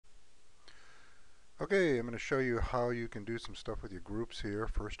Okay, I'm going to show you how you can do some stuff with your groups here.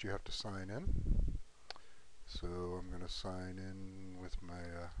 First, you have to sign in. So I'm going to sign in with my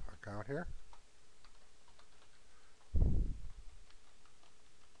account here.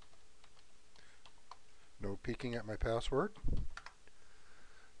 No peeking at my password.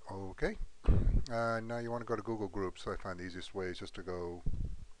 Okay. Now you want to go to Google Groups. So I find the easiest way is just to go,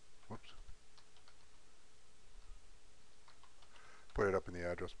 whoops, put it up in the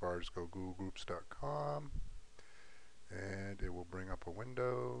address bar. Just go googlegroups.com, and it will bring up a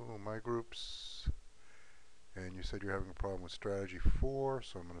window, My Groups. And you said you're having a problem with Strategy 4,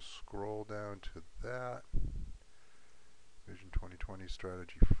 so I'm going to scroll down to that. Vision 2020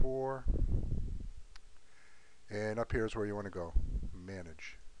 Strategy 4. And up here is where you want to go,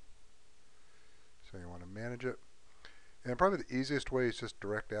 Manage. So you want to manage it. And probably the easiest way is just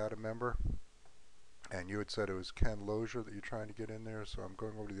direct add a member. And you had said it was Ken Lozier that you're trying to get in there, so I'm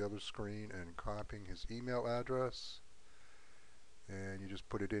going over to the other screen and copying his email address. And you just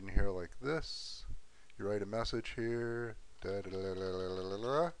put it in here like this. You write a message here. Da, da, da, da, da, da,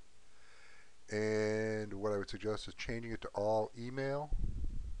 da. And what I would suggest is changing it to all email.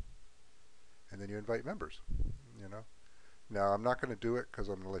 And then you invite members, you know. Now, I'm not going to do it because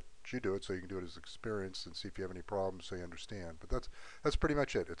I'm going to let you do it so you can do it as experience and see if you have any problems so you understand. But that's pretty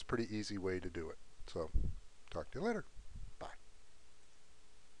much it. It's a pretty easy way to do it. So, talk to you later.